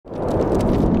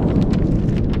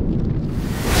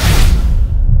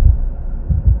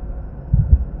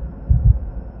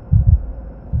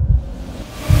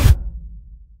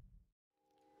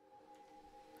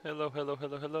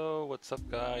Hello. What's up,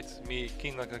 guys? Me,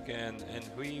 GinLocKe again, and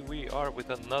we are with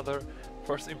another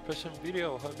first impression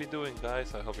video. How you doing,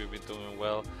 guys? I hope you've been doing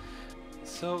well.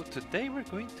 So today we're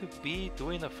going to be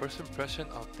doing a first impression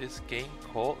of this game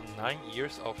called 9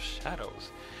 Years of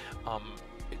Shadows. Um,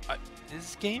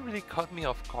 this game really caught me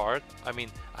off guard. I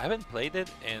mean, I haven't played it,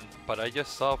 but I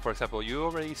just saw, for example, you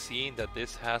already seen that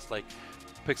this has like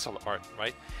pixel art,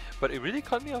 right? But it really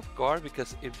caught me off guard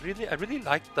because I really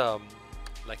liked the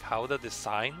like how the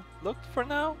design looked for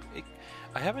now.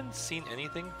 I haven't seen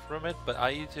anything from it, but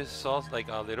I just saw like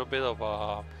a little bit of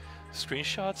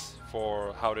screenshots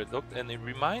for how it looked, and it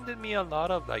reminded me a lot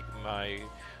of like my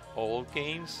old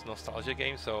games, nostalgia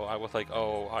games. So I was like,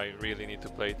 oh, I really need to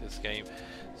play this game.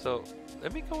 So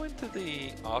let me go into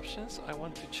the options. I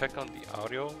want to check on the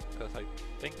audio because I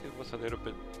think it was a little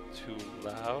bit too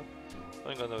loud.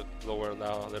 I'm gonna lower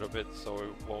down a little bit so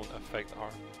it won't affect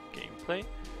our gameplay.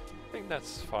 I think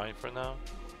that's fine for now.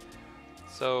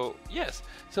 So yes,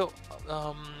 so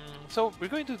we're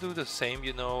going to do the same,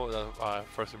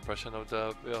 first impression of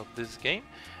this game,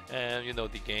 and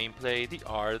the gameplay, the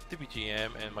art, the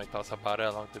BGM, and my thoughts about it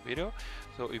along the video.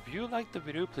 So if you like the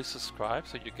video, please subscribe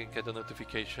so you can get the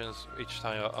notifications each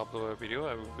time I upload a video.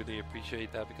 I would really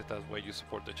appreciate that because that's why you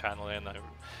support the channel, and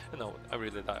I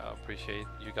really appreciate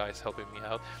you guys helping me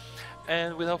out.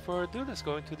 And without further ado, let's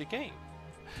go into the game.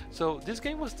 So this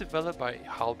game was developed by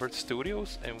Halberd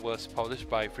Studios and was published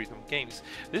by Freedom Games.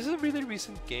 This is a really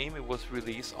recent game. It was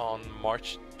released on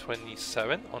March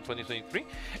 27 on 2023,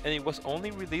 and it was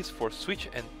only released for Switch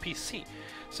and PC.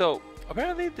 So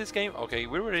apparently this game, okay,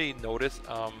 we already noticed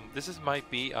might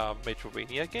be a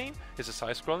Metroidvania game. It's a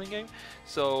side-scrolling game.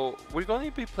 So we're going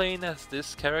to be playing as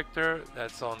this character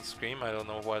that's on screen. I don't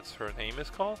know what her name is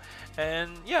called.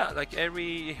 And yeah, like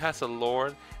it has a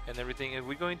lore and everything, and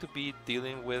we're going to be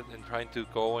dealing with and trying to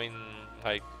go in,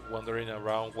 like wandering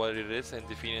around what it is and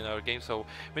defeating our game. So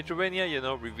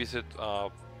Metroidvania, revisit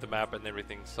the map and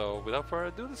everything. So without further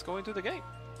ado, let's go into the game.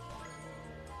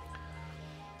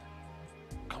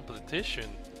 Competition.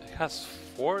 It has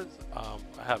four. I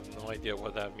have no idea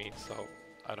what that means, so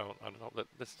I don't know.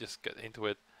 Let's just get into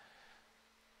it.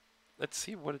 Let's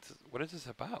see what is this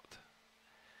about.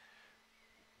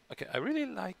 Okay, I really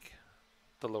like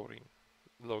the loading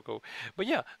logo, but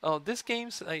yeah, this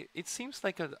game's it seems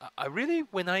like I really,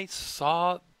 when I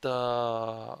saw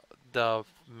the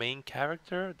main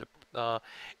character, it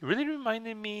really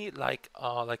reminded me like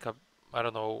a, I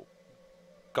don't know,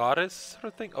 goddess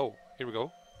sort of thing. Oh, here we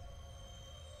go.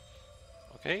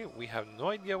 Okay, we have no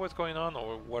idea what's going on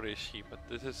or what is she, but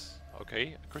this is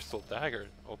okay. A crystal dagger.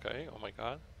 Okay, oh my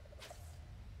god.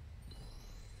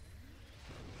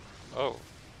 Oh,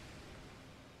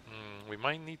 we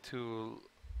might need to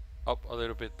up a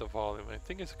little bit the volume. I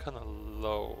think it's kind of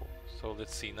low. So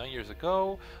let's see. 9 years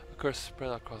ago, a curse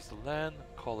spread across the land.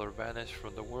 Color vanished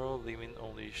from the world, leaving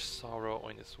only sorrow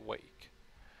in its wake.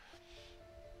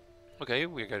 Okay,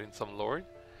 we're getting some lore.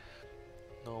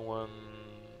 No one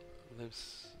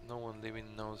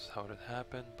living knows how it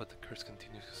happened, but the curse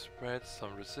continues to spread.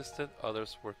 Some resisted,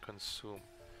 others were consumed.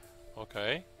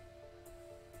 Okay.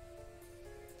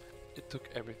 It took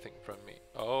everything from me.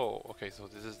 Oh, okay, so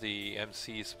this is the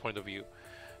MC's point of view.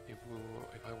 If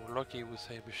I were lucky, I would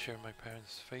say I would share my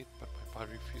parents' fate, but my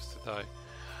body refused to die.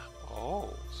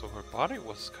 Oh, so her body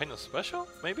was kind of special,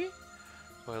 maybe?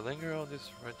 So I linger on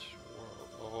this wretched world.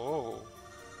 Oh.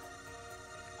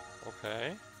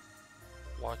 Okay.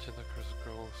 Watching the curse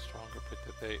grow stronger by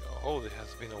the day. Oh, it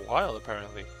has been a while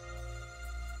apparently.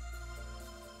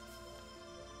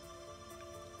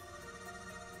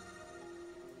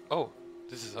 Oh,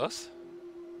 this is us?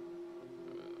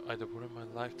 I devoted my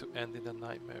life to end in a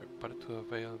nightmare, but to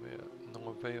avail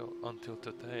no avail until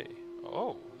today.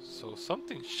 Oh, so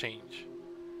something's changed.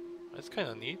 That's kind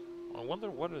of neat. I wonder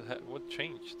what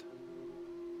changed.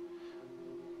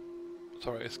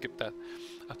 Sorry, I skipped that.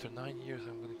 After 9 years,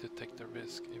 I'm willing to take the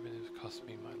risk, even if it costs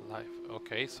me my life.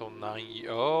 Okay, so 9 years.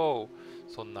 Oh,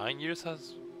 so 9 years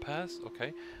has passed.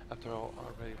 Okay, after all, I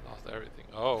already lost everything.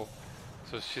 Oh,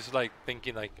 so she's like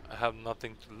thinking like, I have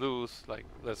nothing to lose. Like,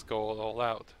 let's go all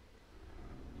out.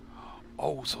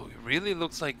 Oh, so it really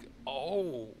looks like.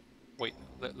 Oh, wait.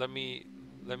 Let me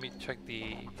check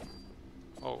the.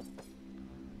 Oh.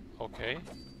 Okay.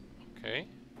 Okay.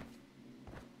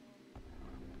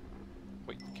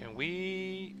 Wait,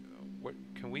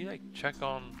 can we like check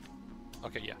on?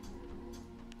 Okay, yeah.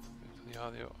 The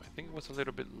audio, I think it was a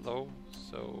little bit low,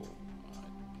 so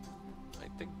I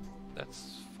think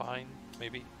that's fine.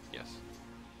 Maybe yes.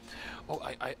 Oh,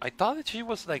 I thought that she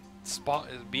was like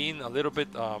being a little bit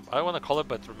I don't want to call it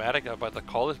but dramatic about the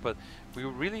colors, but we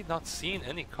were really not seeing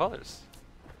any colors.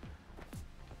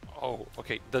 Oh,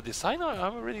 okay. The design,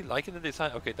 I'm really liking the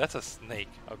design. Okay, that's a snake,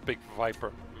 a big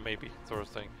viper, maybe sort of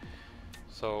thing.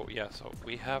 So yeah, so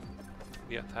we have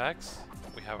the attacks.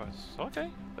 We have a okay.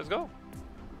 Let's go.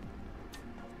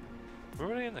 We're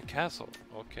already in the castle.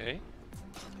 Okay.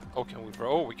 Oh, can we?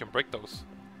 Oh, we can break those.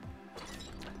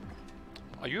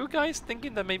 Are you guys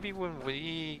thinking that maybe when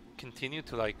we continue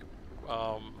to like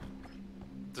um,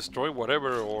 destroy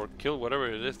whatever or kill whatever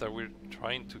it is that we're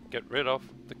trying to get rid of,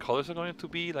 the colors are going to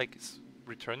be like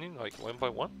returning like one by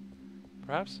one,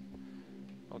 perhaps?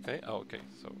 Okay. Oh, okay.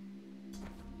 So.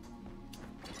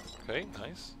 Okay.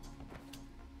 Nice.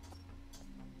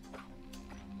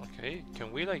 Okay.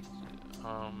 Can we like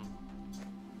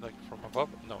from above?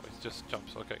 No, it's just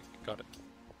jumps. Okay. Got it.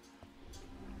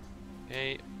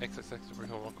 Okay. XXX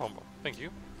removal combo. Thank you.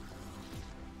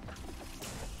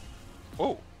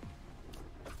 Oh.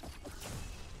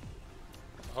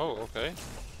 Oh, okay.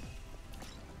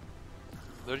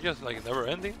 They're just like never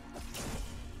ending?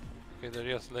 Okay, they're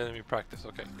just letting me practice.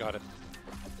 Okay, got it.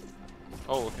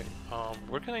 Oh, okay.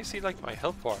 Where can I see like my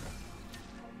health bar?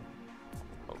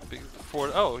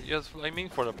 Oh, yes, I mean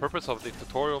for the purpose of the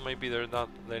tutorial, maybe they're not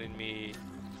letting me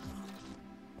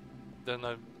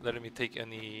take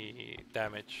any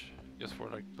damage just for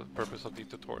like the purpose of the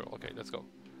tutorial. Okay, let's go.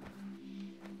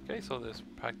 Okay, so this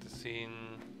practicing.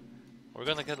 We're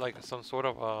gonna get like some sort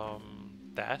of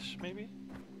dash maybe?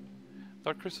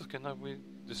 Dark crystals cannot be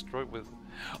destroyed with...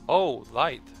 Oh,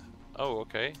 light! Oh,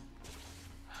 okay.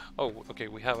 Oh, okay,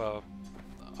 we have a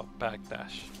back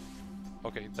dash.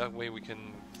 Okay, that way we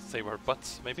can save our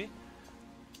butts, maybe?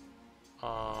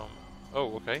 Oh,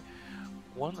 okay.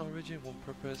 One origin, one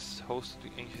purpose, host to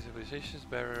the ancient civilizations,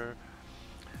 bearer...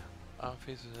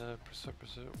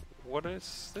 What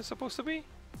is this supposed to be?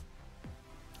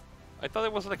 I thought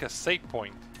it was like a save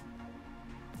point.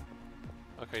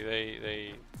 Okay,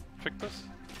 they tricked us?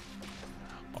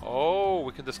 Oh,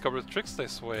 we can discover tricks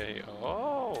this way.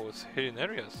 Oh, it's hidden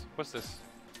areas. What's this?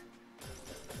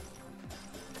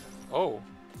 Oh.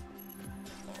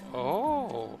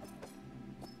 Oh.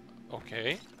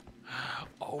 Okay.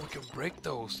 Oh, we can break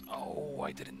those. Oh,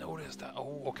 I didn't notice that.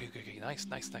 Oh, okay, okay, okay. Nice,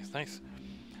 nice, nice, nice.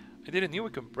 I didn't knew we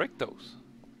can break those.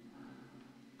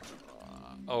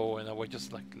 Oh, and I was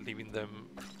just like leaving them.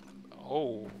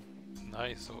 Oh,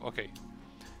 nice. So, okay.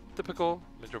 Typical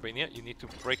Metroidvania, you need to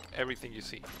break everything you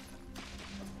see.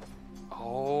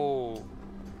 Oh.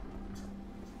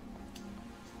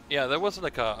 Yeah, there was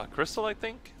like a crystal, I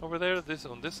think, over there, this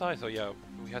on this side. So yeah,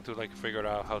 we had to like figure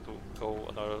out how to go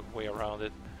another way around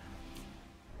it.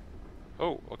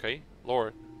 Oh, okay.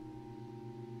 Lord.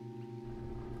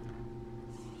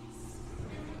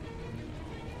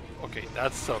 Okay,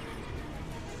 that's a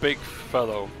big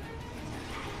fellow.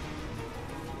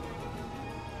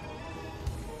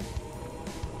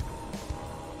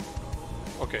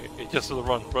 Okay, it just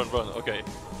run, run, run. Okay.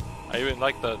 I even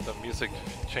like the music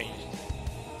changed.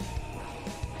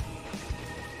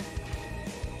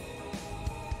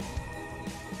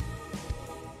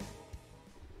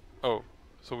 Oh,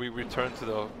 so we return to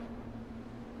the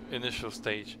initial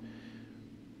stage.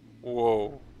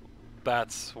 Whoa,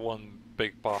 that's one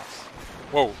big boss.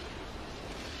 Whoa.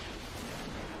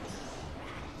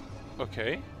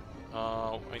 Okay.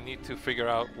 I need to figure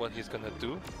out what he's gonna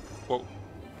do. Whoa.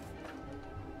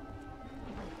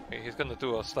 Okay, he's gonna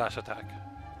do a slash attack.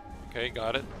 Okay,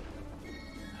 got it.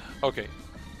 Okay.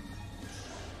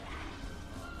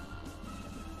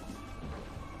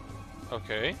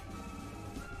 Okay.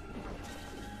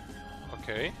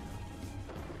 Okay.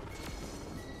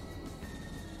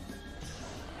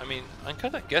 I mean, I'm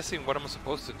kind of guessing what I'm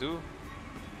supposed to do.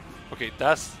 Okay,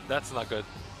 that's not good.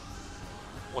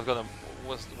 What?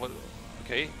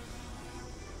 Okay.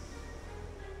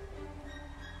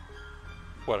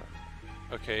 What?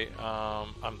 Okay.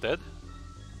 I'm dead.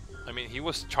 I mean, he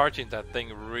was charging that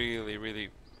thing really, really.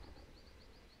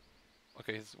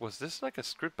 Okay, was this like a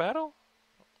script battle,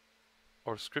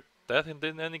 or script death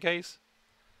in any case?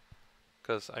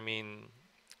 Because I mean,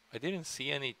 I didn't see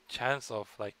any chance of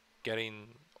like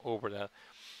getting over that.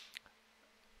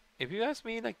 If you ask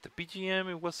me, like the BGM,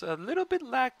 it was a little bit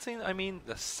lacking. I mean,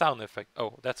 the sound effect.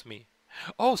 Oh, that's me.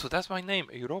 Oh, so that's my name,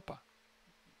 Europa.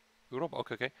 Europa.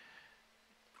 Okay, okay.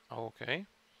 Okay.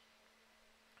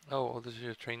 Oh, all this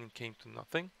year training came to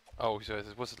nothing. Oh, so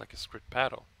it was like a script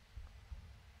battle.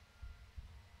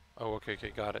 Oh, okay,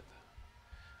 okay, got it.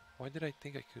 Why did I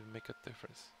think I could make a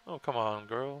difference? Oh, come on,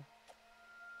 girl.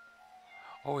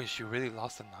 Oh, and she really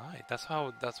lost an eye. That's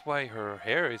how. That's why her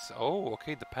hair is. Oh,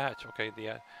 okay, the patch. Okay,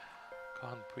 the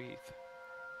can't breathe.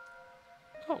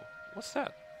 Oh, what's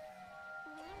that?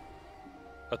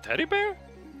 A teddy bear?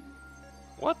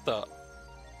 What the?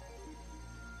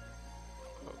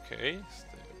 Okay.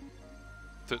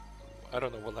 I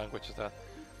don't know what language is that.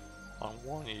 I'm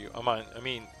warning you. I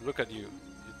mean, look at you.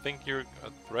 You think you're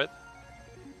a threat?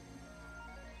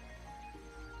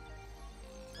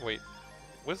 Wait.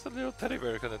 What's the little teddy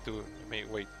bear gonna do? I mean,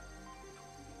 wait.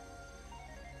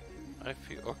 I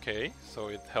feel okay. So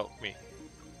it helped me.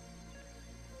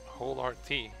 Whole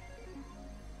RT.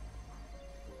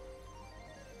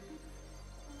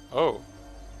 Oh.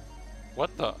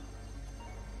 What the?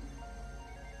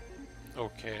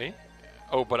 Okay.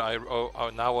 Oh, but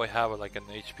now I have like an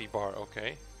HP bar.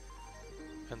 Okay.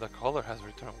 And the color has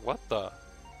returned. What the?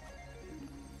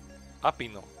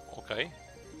 Apino. Okay.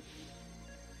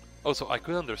 Oh, so I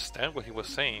could understand what he was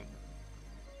saying.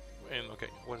 And okay,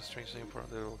 what a strange name for a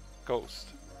little ghost.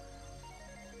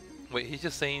 Wait, he's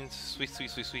just saying sweet, sweet,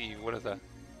 sweet, sweet. What is that?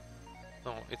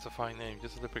 No, it's a fine name.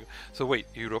 Just a little. So wait,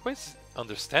 Europa is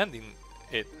understanding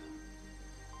it,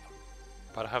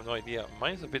 but I have no idea.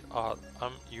 Mine's a bit odd.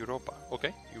 I'm Europa.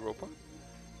 Okay, Europa.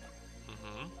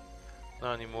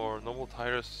 Not anymore. Noble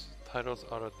titles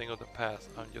are a thing of the past.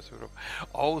 I'm just Europa.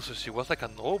 Oh, so she was like a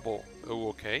noble. Oh,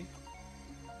 okay.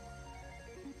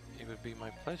 It would be my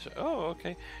pleasure. Oh,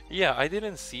 okay. Yeah, I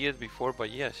didn't see it before, but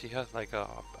yeah, she has like a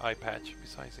eye patch.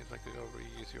 Besides, seems like we already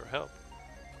use your help.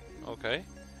 Okay.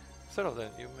 Settle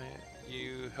then.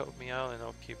 You help me out, and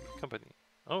I'll keep you company.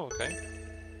 Oh, okay.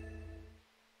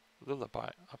 Lullaby.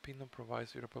 Apino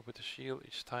provides Europa with a shield.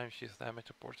 Each time she's damaged,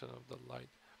 a portion of the light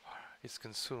is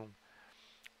consumed.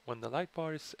 When the light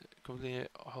bar is completely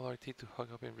all RT to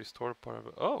hug up and restore part of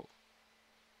it. Oh.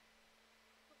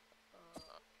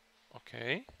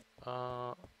 Okay.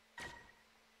 Well,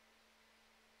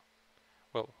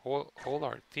 whole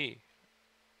RT.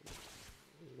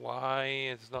 Why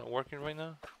it's not working right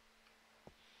now?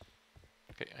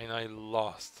 Okay, and I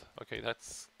lost. Okay,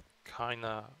 that's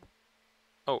kinda.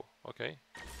 Oh, okay.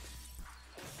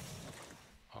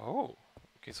 Oh,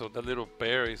 okay. So the little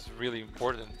bear is really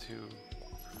important too.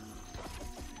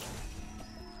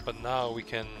 But now we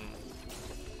can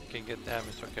get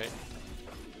damage. Okay.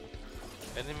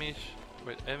 Enemies.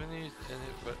 With enemies,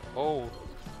 but oh,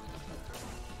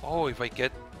 if I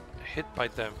get hit by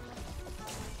them,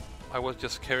 I was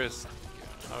just careless,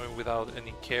 without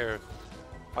any care,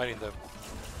 fighting them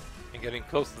and getting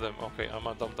close to them. Okay, I'm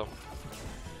a dum-dum.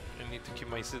 I need to keep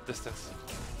my distance.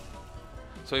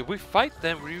 So if we fight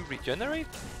them, we regenerate?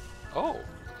 Oh,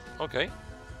 okay,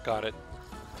 got it.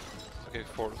 Okay,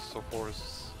 force.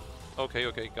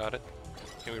 Okay, got it.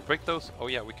 Can we break those? Oh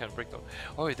yeah, we can break those.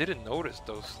 Oh, I didn't notice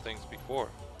those things before.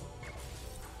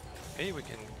 Okay, we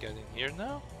can get in here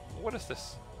now. What is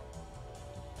this?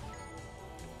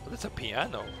 Oh, that's a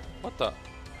piano. What the?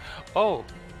 Oh,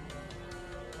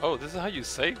 this is how you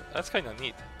save? That's kind of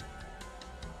neat.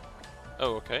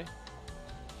 Oh, okay.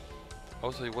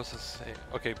 Also, it was a save.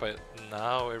 Okay, but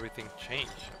now everything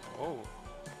changed. Oh.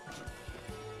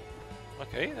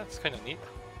 Okay, that's kind of neat.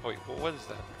 Oh, wait, what is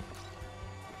that?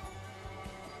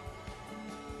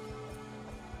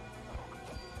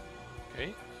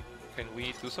 Okay, can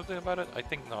we do something about it? I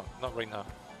think not right now.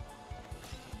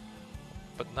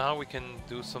 But now we can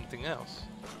do something else.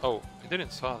 Oh, I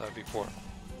didn't saw that before.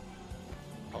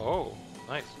 Oh,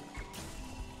 nice.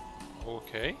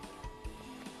 Okay.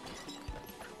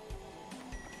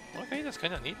 Okay, that's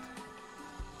kind of neat.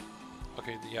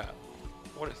 Okay, yeah.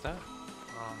 What is that?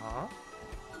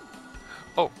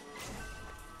 Oh.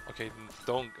 Okay,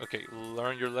 okay,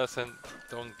 learn your lesson.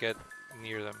 Don't get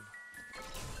near them.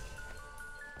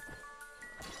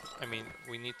 I mean,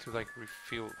 we need to like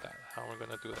refuel that. How are we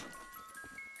gonna do that?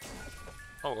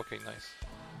 Oh, okay, nice.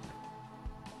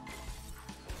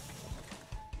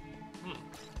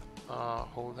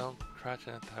 Hold down, crouch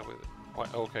and attack with it.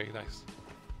 Oh, okay, nice.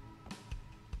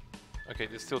 Okay,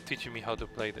 they're still teaching me how to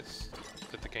play this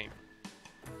with the game.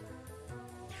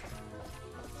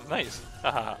 Nice.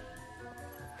 Haha.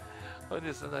 Oh,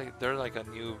 this is like they're like a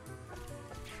new.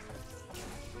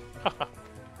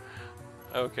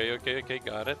 Okay,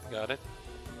 got it.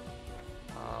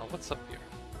 What's up here?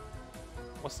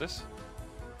 What's this?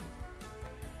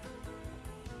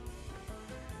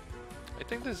 I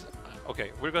think this.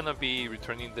 Okay, we're gonna be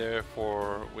returning there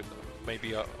with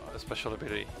maybe a special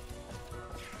ability.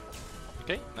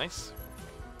 Okay, nice.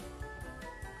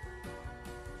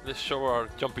 Let's show our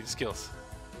jumping skills.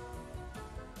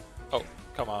 Oh,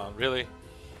 come on, really?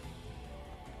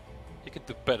 You can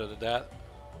do better than that.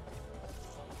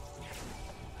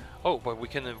 Oh, but we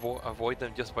can avoid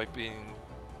them just by being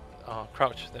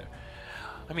crouched there.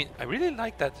 I mean, I really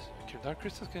like that dark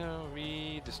crystals can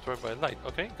be destroyed by light.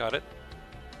 Okay, got it.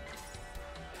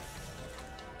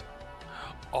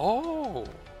 Oh,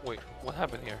 wait, what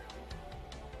happened here?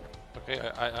 Okay,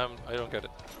 I don't get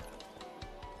it.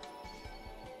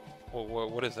 Oh,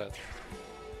 what is that?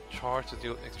 Charge to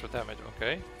deal extra damage.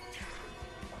 Okay.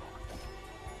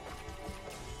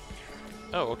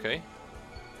 Oh, okay.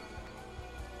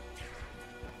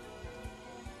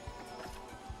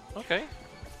 Okay.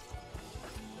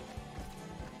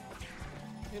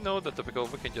 You know, the typical,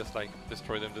 we can just like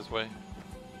destroy them this way.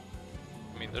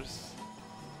 I mean, there's...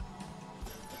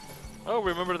 Oh,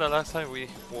 remember that last time we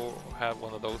had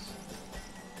one of those?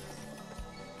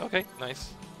 Okay,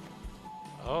 nice.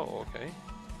 Oh, okay.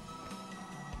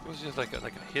 It was just like a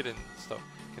hidden stuff.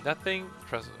 Can that thing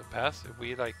pass if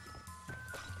we like...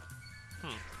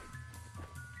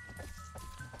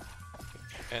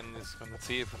 And it's gonna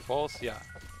see if it falls? Yeah.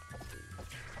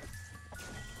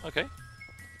 Okay.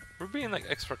 We're being like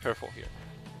extra careful here.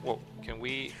 Whoa, can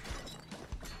we...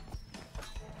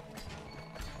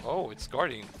 Oh, it's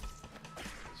guarding.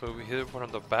 So if we hit it from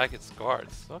the back, it's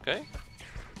guards. Okay.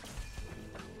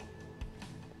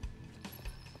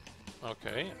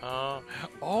 Okay,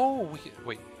 oh,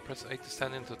 wait, press A to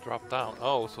stand in to drop down.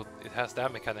 Oh, so it has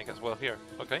that mechanic as well here.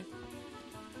 Okay.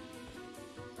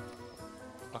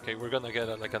 Okay, we're gonna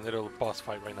get like a little boss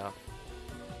fight right now.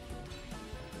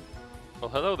 Well,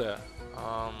 hello there.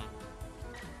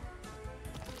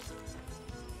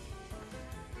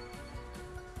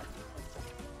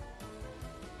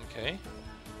 Okay.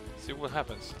 See what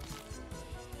happens.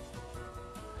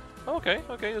 Okay,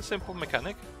 okay, a simple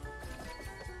mechanic.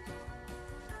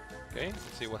 Okay,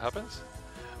 let's see what happens.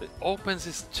 It opens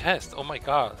his chest. Oh my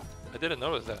god, I didn't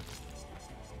notice that.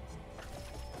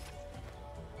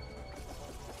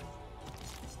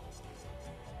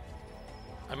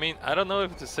 I mean, I don't know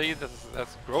if to say that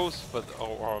that's gross, but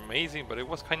or amazing, but it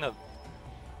was kind of.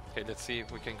 Okay, let's see if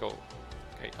we can go.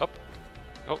 Okay, up,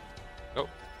 go, go,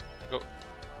 go.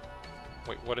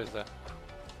 Wait, what is that?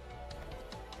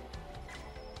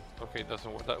 Okay, it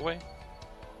doesn't work that way.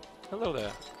 Hello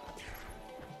there.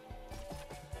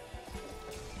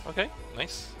 Okay,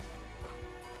 nice.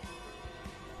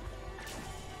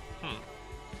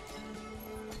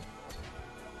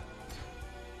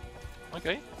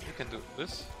 Okay, we can do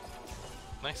this.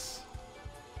 Nice.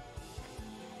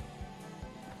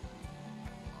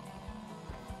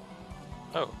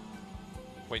 Oh.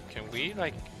 Wait, can we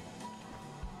like...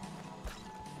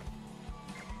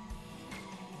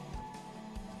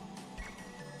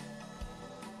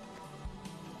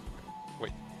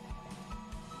 Wait.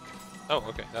 Oh,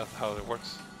 okay, that's how it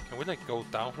works. Can we like go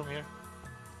down from here?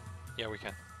 Yeah, we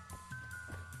can.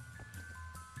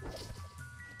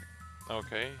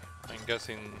 Okay, I'm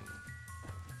guessing...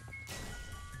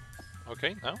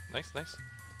 Okay, now, nice, nice.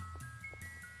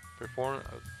 Perform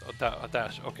a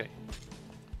dash, okay.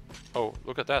 Oh,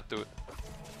 look at that, dude.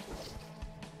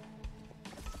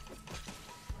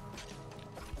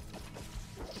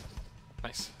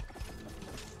 Nice.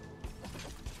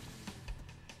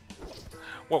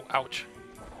 Whoa, ouch.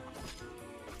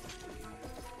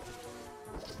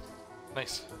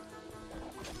 Nice.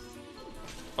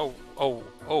 Oh, oh,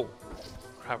 oh.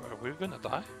 Are we gonna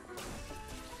die?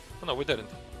 Oh no, we didn't.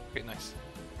 Okay, nice.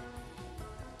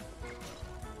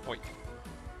 Wait.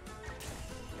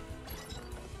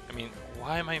 I mean,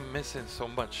 why am I missing so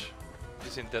much?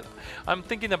 Using that, I'm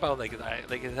thinking about like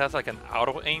it has like an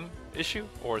auto aim issue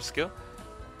or a skill,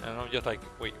 and I'm just like,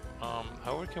 wait,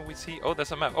 how can we see? Oh,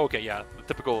 that's a map. Okay, yeah, the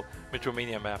typical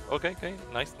Metroidvania map. Okay, okay,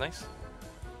 nice, nice.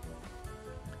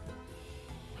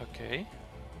 Okay.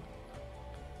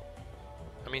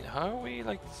 I mean, how are we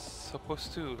like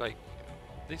supposed to like?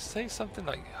 They say something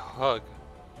like hug.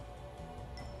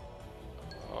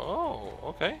 Oh,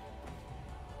 okay.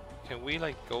 Can we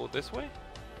like go this way?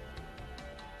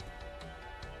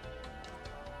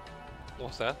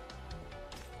 What's that?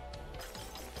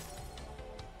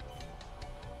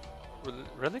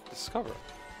 Relic discover.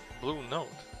 Blue note.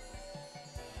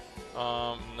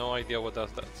 No idea what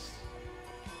does that.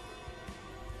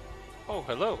 Oh,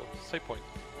 hello. Save point.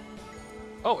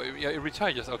 Oh, yeah, it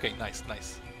recharges. Okay, nice,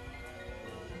 nice.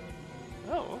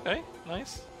 Oh, okay,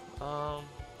 nice. Oh,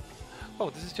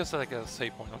 this is just like a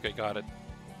save point. Okay, got it.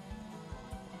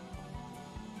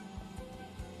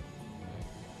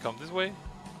 Come this way.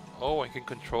 Oh, I can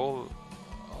control.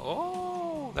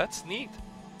 Oh, that's neat.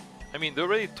 I mean, they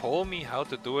already told me how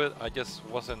to do it. I just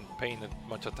wasn't paying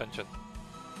much attention.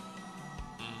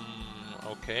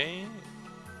 Okay.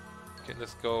 Okay,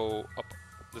 let's go up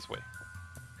this way.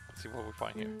 Let's see what we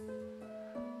find here.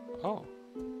 Oh.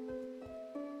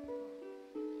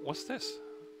 What's this?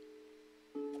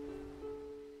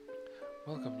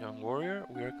 Welcome, young warrior.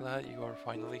 We are glad you are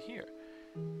finally here.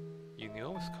 You knew I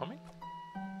was coming?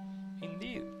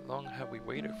 Indeed, long have we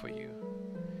waited for you.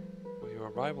 With your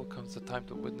arrival comes the time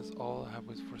to witness all that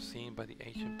was foreseen by the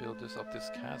ancient builders of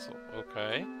this castle.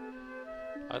 Okay.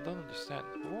 I don't understand.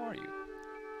 Who are you?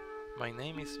 My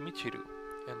name is Michiru,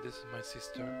 and this is my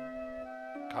sister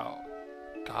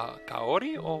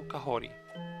Kaori or Kahori?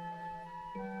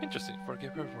 Interesting.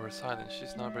 Forgive her for her silence.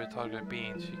 She's not very talkative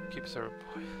being. She keeps her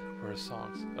for her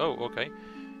songs. Oh, okay.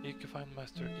 You can find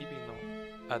Master Ibino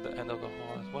at the end of the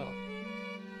hall as well.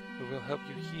 We will help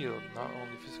you heal not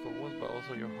only physical wounds but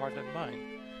also your heart and mind.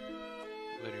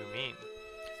 What do you mean?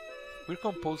 We're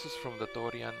composers from the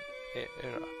Dorian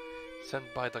era,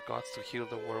 sent by the gods to heal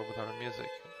the world with our music.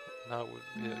 Now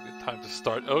would be a good time to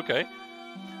start. Okay.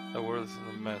 The world is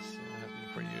in a mess. It has been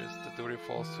for years. The duty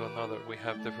falls to another. We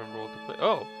have different roles to play.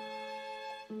 Oh!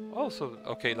 Oh, so,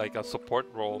 okay, like a support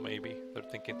role maybe. They're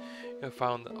thinking. You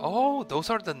found... Oh, those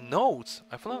are the notes!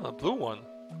 I found a blue one.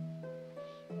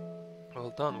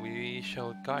 Well done. We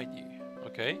shall guide you.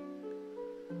 Okay.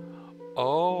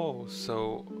 Oh,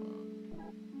 so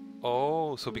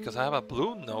because I have a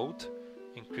blue note,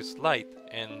 increase light,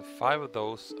 and 5 of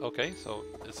those. Okay, so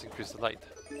let's increase the light.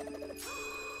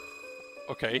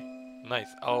 Okay, nice.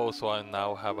 Oh, so I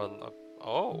now have a.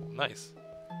 Oh, nice.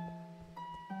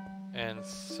 And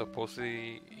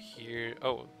supposedly here.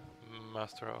 Oh,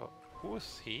 master. Who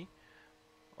is he?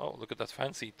 Oh, look at that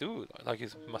fancy dude. I like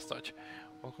his mustache.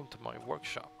 Welcome to my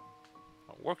workshop.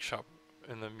 A workshop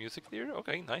in the music theater?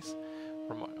 Okay, nice.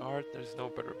 For my art, there's no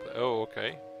better place. Oh,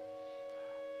 okay.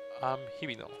 I'm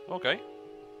Hibino. Okay.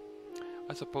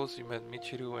 I suppose you met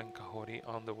Michiru and Kahori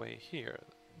on the way here.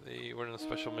 They were on a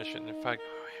special mission. In fact,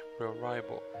 for a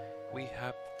rival, we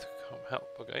have to come help.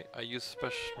 Okay. I use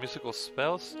special musical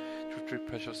spells to retrieve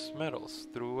precious metals.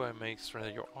 Through I make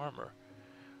strengthen your armor.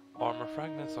 Armor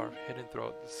fragments are hidden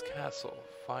throughout this castle.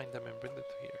 Find them and bring them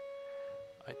to here.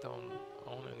 I don't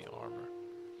own any armor.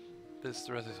 This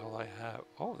dress is all I have.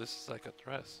 Oh, this is like a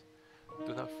dress.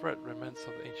 Do not fret, remnants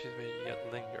of the ancients may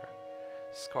yet linger.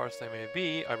 Scars they may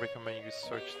be, I recommend you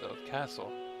search the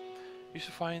castle. You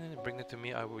should find it and bring it to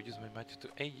me. I will use my magic to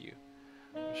aid you.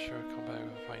 I'm sure come back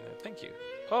and find it. Thank you.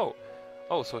 Oh!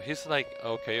 Oh, so he's like,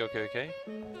 okay.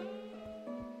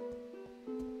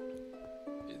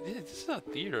 This is a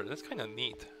theater. That's kind of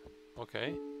neat.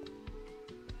 Okay.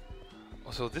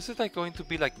 Oh, so this is like going to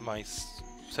be like my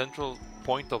central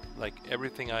point of like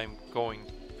everything I'm going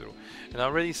through. And I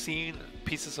already seen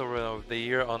pieces of the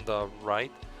year on the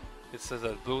right. It says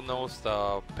the blue notes,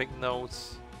 the pink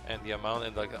notes, and the amount,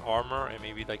 and like the armor, and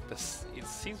maybe like this. It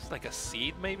seems like a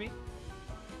seed, maybe.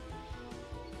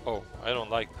 Oh, I don't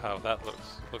like how that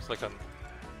looks. Looks like an.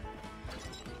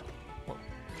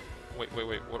 Wait.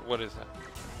 What is that?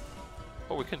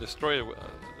 Oh, we can destroy it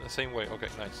the same way. Okay,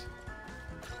 nice.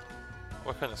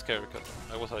 What kind of scary cut?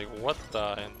 I was like, what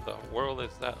in the world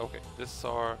is that? Okay, this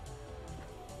are.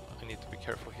 I need to be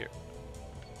careful here.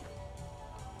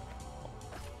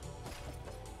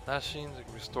 Dashing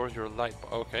restores your light.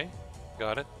 Okay,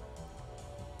 got it.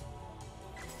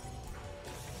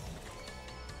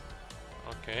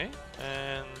 Okay,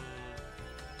 and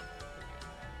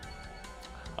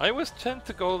I always tend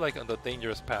to go like on the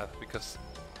dangerous path because.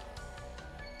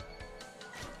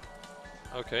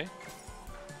 Okay.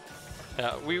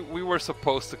 Yeah, we were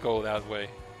supposed to go that way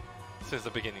since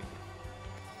the beginning.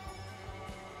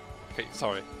 Okay,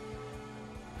 sorry.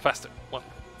 Faster. 1,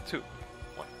 2,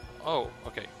 1. Oh,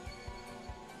 okay.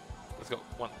 Let's go.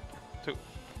 1, 2,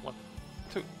 1,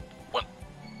 2, 1.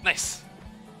 Nice.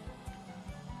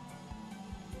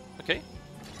 Okay.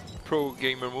 Pro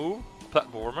gamer move.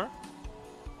 Platformer.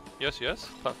 Yes,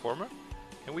 platformer.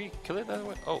 Can we kill it that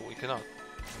way? Oh, we cannot.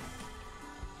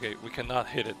 Okay, we cannot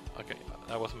hit it. Okay,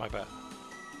 that was my bad.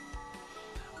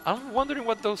 I'm wondering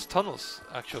what those tunnels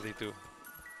actually do.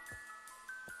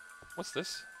 What's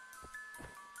this?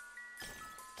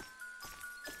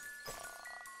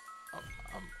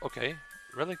 Okay,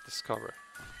 relic discover.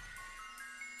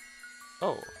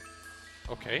 Oh,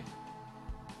 okay.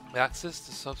 Access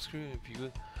to subscreen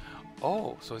view.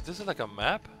 Oh, so this is like a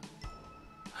map?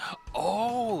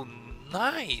 Oh,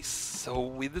 nice! So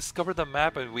we discovered the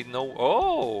map and we know.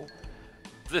 Oh,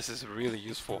 this is really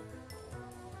useful.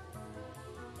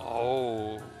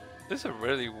 Oh, this is a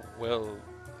really well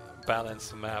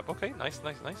balanced map. Okay, nice.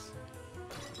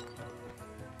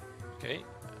 Okay.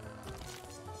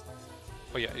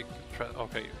 Oh yeah, you can try.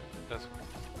 Okay, that's.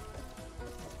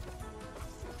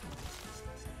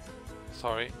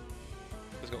 Sorry.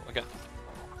 Let's go again.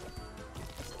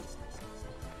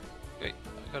 Okay,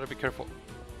 I gotta be careful.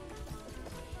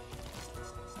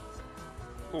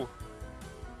 Ooh,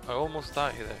 I almost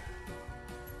died there.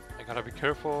 I gotta be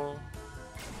careful.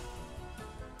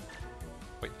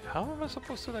 Wait, how am I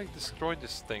supposed to like destroy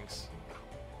these things?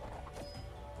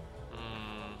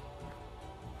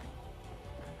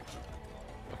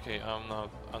 Okay, I'm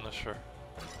not sure.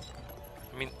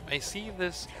 I mean, I see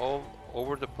this all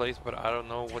over the place, but I don't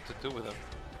know what to do with them.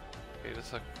 Okay,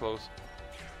 this is close.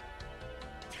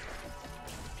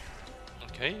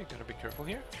 Okay, you gotta be careful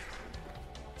here.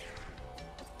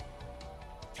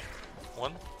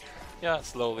 One. Yeah,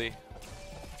 slowly.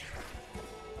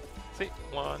 See?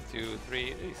 1, 2,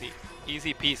 3, easy.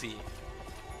 Easy peasy.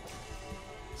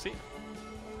 See?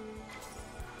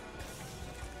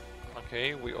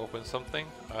 Okay, we opened something.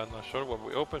 I'm not sure what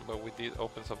we opened, but we did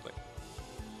open something.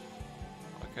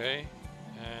 Okay,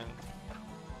 and...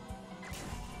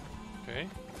 Okay.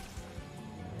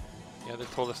 Yeah, they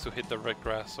told us to hit the red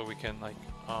grass so we can, like,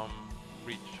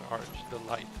 recharge the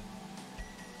light.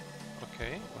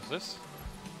 Okay, what's this?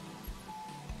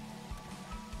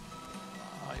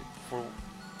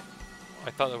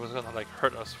 I thought it was gonna, like,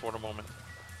 hurt us for the moment.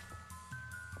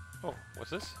 Oh,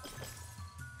 what's this?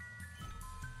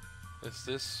 Is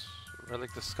this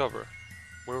relic discover?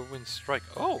 Whirlwind strike.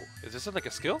 Oh, is this like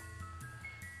a skill?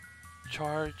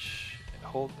 Charge.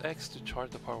 Hold X to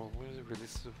charge the power of wind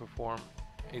release to perform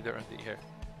either in the air.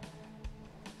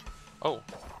 Oh.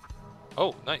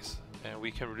 Oh, nice. And we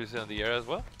can release it in the air as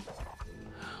well?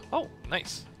 Oh,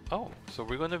 nice. Oh, so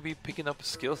we're gonna be picking up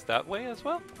skills that way as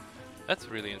well? That's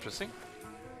really interesting.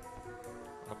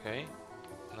 Okay,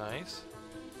 nice.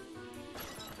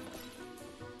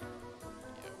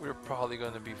 We're probably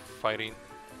going to be fighting.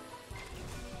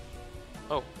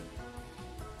 Oh.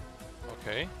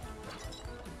 Okay.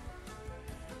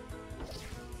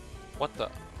 What the?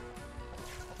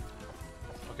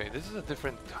 Okay, this is a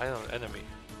different kind of enemy.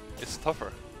 It's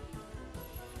tougher.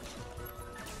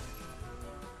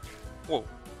 Whoa.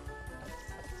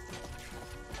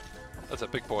 That's a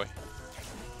big boy.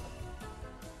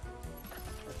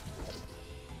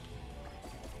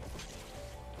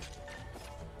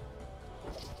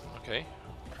 Okay.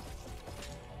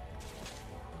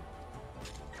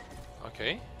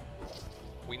 Okay.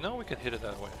 We know we can hit it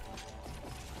that way.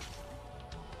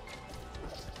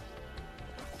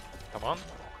 Come on.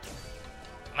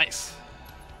 Nice.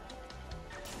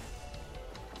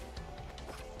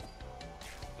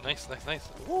 Nice, nice, nice.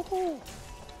 Woohoo!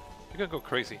 You're gonna go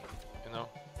crazy, you know.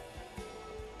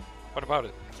 What about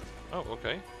it? Oh,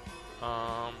 okay.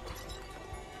 I'm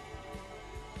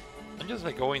just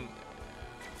like going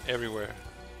everywhere,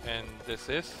 and this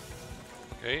is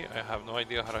okay. I have no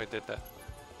idea how I did that.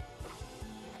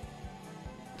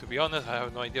 To be honest, I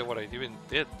have no idea what I even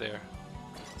did there.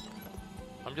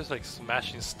 I'm just like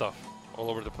smashing stuff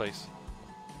all over the place.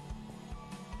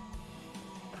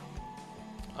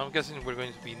 I'm guessing we're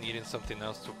going to be needing something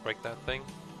else to break that thing.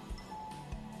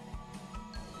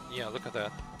 Yeah, look at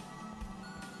that.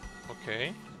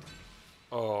 Okay.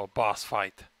 Oh, boss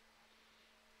fight.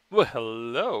 Well,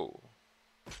 hello.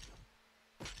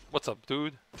 What's up,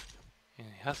 dude? He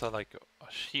has a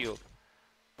shield.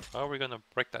 How are we gonna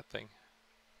break that thing?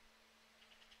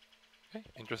 Okay,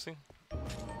 interesting.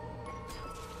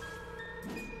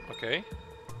 Okay.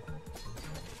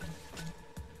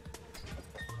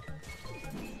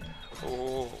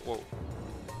 Oh, whoa.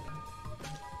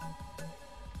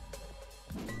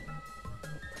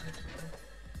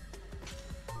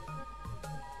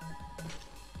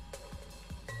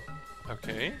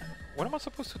 Okay. What am I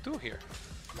supposed to do here?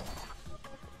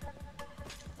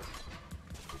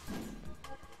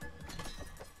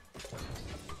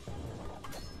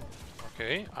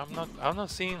 Okay, I'm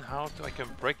not seeing how I can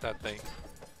break that thing.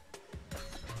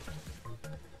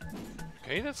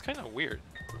 Okay, that's kind of weird.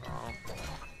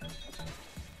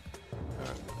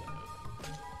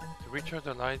 To recharge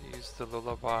the light, use the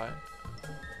lullaby.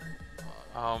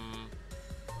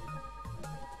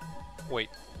 Wait.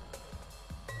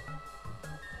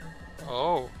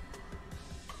 Oh.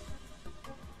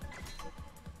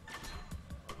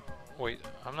 Wait,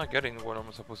 I'm not getting what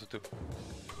I'm supposed to do.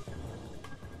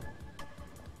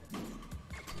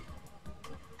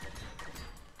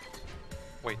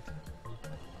 Wait.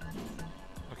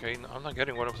 Okay, no, I'm not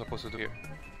getting what I'm supposed to do here.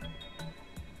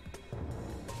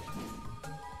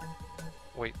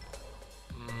 Wait.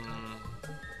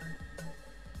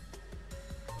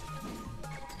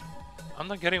 I'm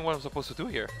not getting what I'm supposed to do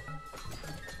here.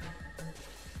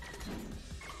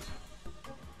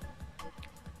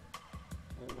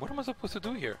 What am I supposed to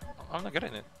do here? I'm not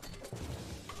getting it.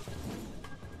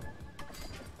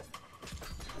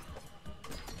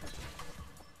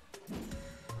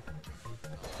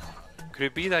 Could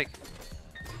it be like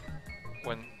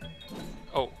when...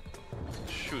 Oh,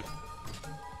 shoot.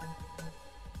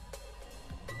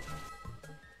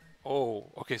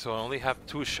 Oh, okay, so I only have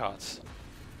 2 shots.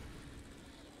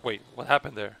 Wait, what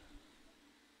happened there?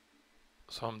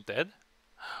 So I'm dead?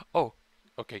 Oh,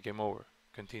 okay, game over.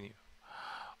 Continue.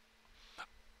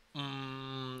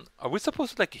 Are we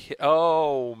supposed to like hit?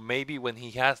 Oh, maybe when he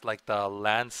has like the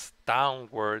lance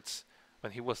downwards,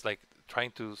 when he was like trying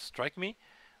to strike me,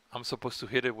 I'm supposed to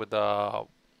hit it with the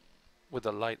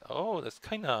light. Oh, that's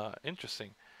kind of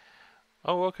interesting.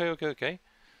 Oh, okay, okay, okay.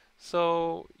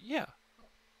 So yeah,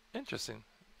 interesting.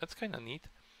 That's kind of neat.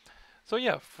 So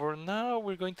yeah, for now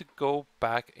we're going to go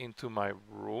back into my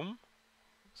room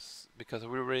because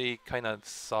we already kind of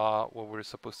saw what we're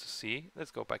supposed to see.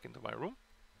 Let's go back into my room.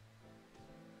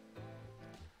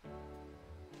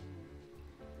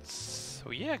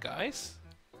 So yeah, guys,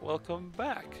 welcome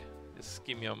back. Just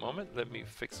give me a moment. Let me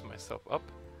fix myself up.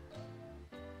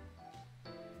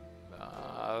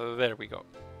 There we go.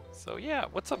 So yeah,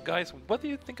 what's up, guys? What do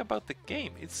you think about the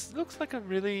game? It looks like a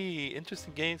really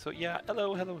interesting game. So yeah,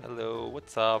 hello, hello, hello.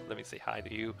 What's up? Let me say hi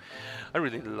to you. I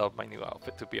really love my new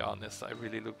outfit, to be honest. I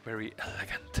really look very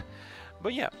elegant.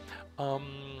 But yeah,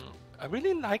 um, I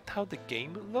really liked how the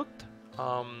game looked.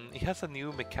 It has a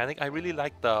new mechanic. I really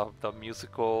like the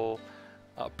musical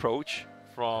approach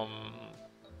from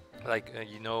like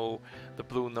you know, the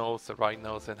blue notes, the right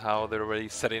notes, and how they're already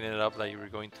setting it up like you're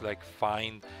going to like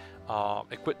find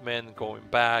equipment, going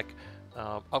back,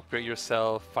 upgrade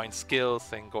yourself, find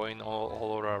skills, and going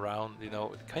all around. You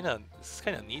know, it's kind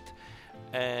of neat.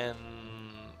 And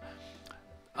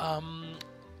um,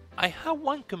 I have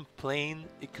one complaint.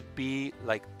 It could be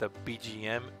like the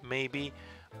BGM, maybe.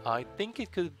 I think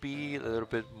it could be a little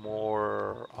bit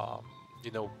more, you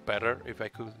know, better if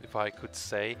I could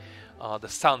say, the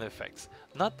sound effects,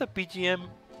 not the BGM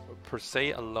per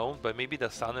se alone, but maybe the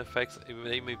sound effects.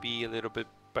 They may be a little bit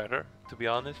better, to be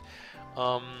honest.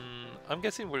 I'm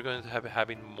guessing we're going to have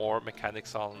having more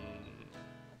mechanics on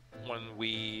when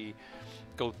we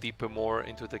go deeper more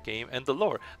into the game. And the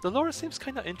lore. The lore seems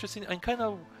kind of interesting and kind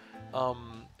of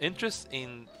interest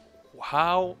in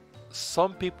how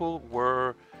some people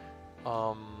were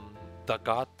the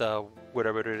god, the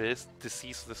whatever it is,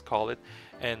 deceased, let's call it,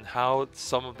 and how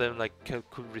some of them like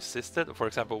could resist it. For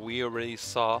example, we already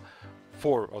saw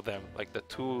 4 of them, like the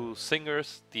 2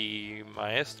 singers, the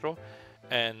maestro,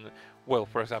 and well,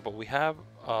 for example, we have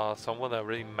someone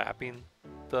already mapping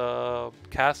the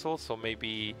castle, so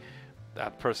maybe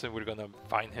that person, we're gonna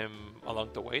find him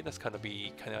along the way. That's gonna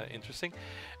be kind of interesting.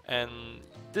 And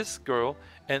this girl,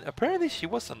 and apparently she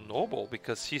was a noble,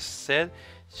 because she said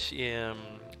she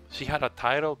had a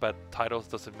title, but titles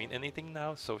doesn't mean anything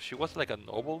now. So she was like a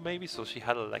noble maybe, so she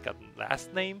had like a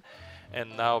last name,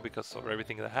 and now because of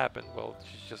everything that happened, well,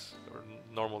 she's just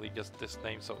normally just this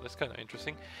name. So that's kind of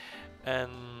interesting.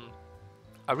 And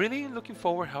I'm really looking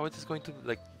forward how it is going to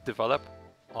like develop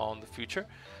on the future,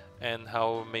 and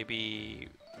how maybe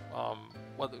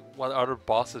what other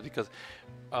bosses, because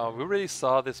we already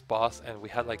saw this boss and we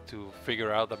had like to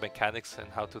figure out the mechanics and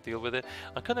how to deal with it.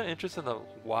 I'm kind of interested in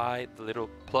why the little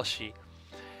plushie,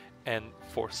 and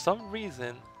for some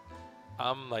reason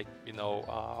I'm like, you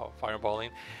know, fireballing.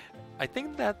 I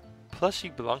think that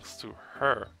plushie belongs to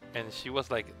her, and she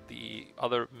was like the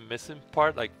other missing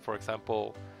part, like for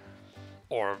example,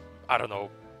 or I don't know,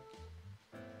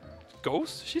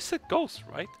 ghost? She said ghost,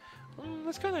 right?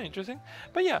 That's kind of interesting.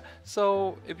 But yeah,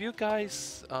 so if you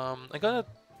guys, I'm gonna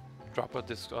drop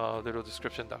this little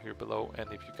description down here below,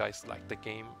 and if you guys like the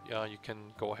game, you can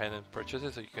go ahead and purchase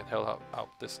it, so you can help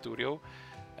out the studio,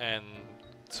 and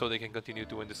so they can continue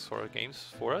doing this sort of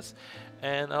games for us.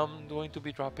 And I'm going to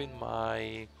be dropping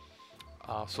my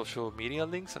social media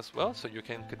links as well, so you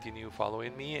can continue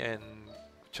following me and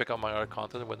check out my other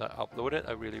content when I upload it.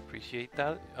 I really appreciate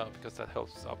that, because that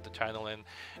helps out the channel, and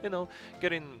you know,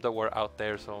 getting the word out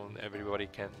there so everybody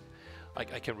can,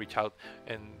 like, I can reach out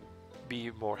and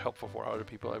be more helpful for other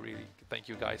people. I really thank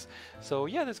you guys. So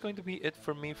yeah, that's going to be it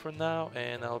for me for now,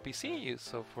 and I'll be seeing you.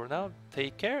 So for now,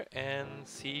 take care and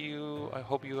see you. I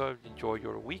hope you enjoy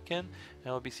your weekend,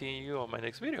 and I'll be seeing you on my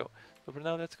next video. So for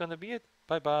now, that's gonna be it.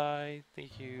 Bye bye.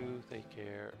 Thank you. Take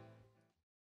care.